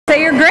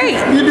You're great.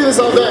 You do this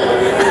all day.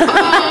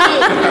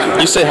 Hi.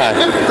 You say hi.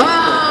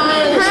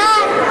 Hi.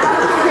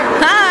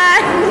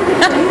 Hi.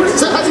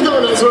 So how's it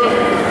going, Ezra?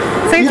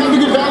 You having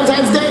a good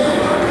Valentine's Day?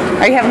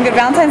 Are you having a good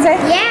Valentine's Day?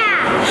 Yeah.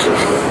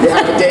 You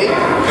have a date?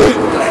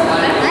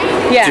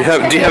 Yeah.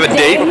 Do you have a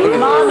date?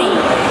 Mommy.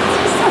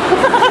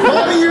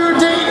 Mommy, you're a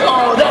date?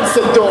 Oh, that's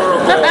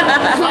adorable.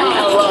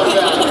 I love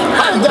that.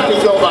 How did Daddy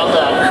feel about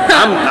that?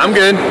 I'm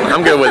good.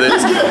 I'm good with it.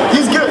 He's good.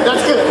 He's good. That's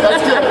good.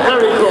 That's good.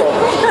 Very cool.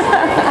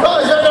 Oh,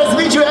 it's very nice to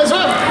meet you,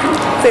 Ezra.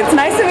 It's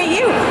nice to meet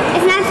you.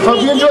 It's nice to Hope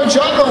meet you enjoyed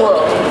Chocolate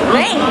World.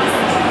 Thanks.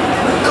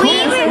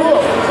 We even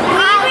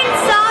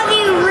saw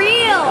the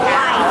real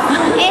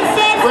life. It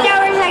says there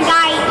was a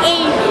guy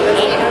in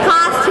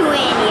costume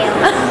in you.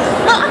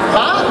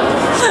 Huh?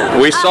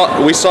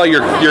 We saw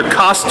your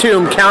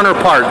costume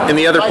counterpart in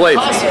the other place.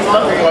 My costume?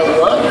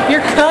 What?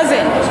 Your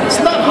cousin.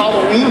 It's not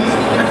Halloween.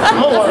 I'm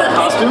not wearing a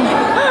costume.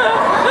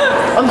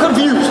 I'm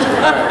confused.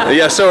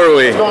 Yeah, so are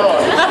we. What's going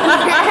on?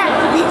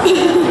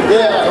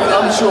 Yeah,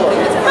 I'm sure.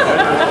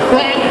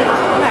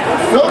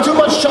 No too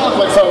much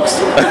chocolate, folks.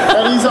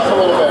 That ease up a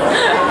little bit.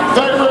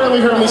 Very rarely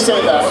hear me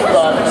say that,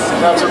 but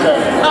that's okay.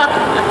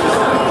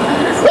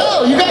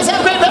 Well, you guys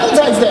have a great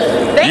Valentine's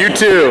Day. You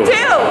too. You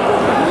too.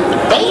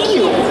 Thank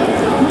you.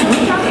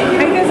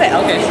 How you gonna say?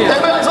 Okay,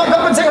 shoot.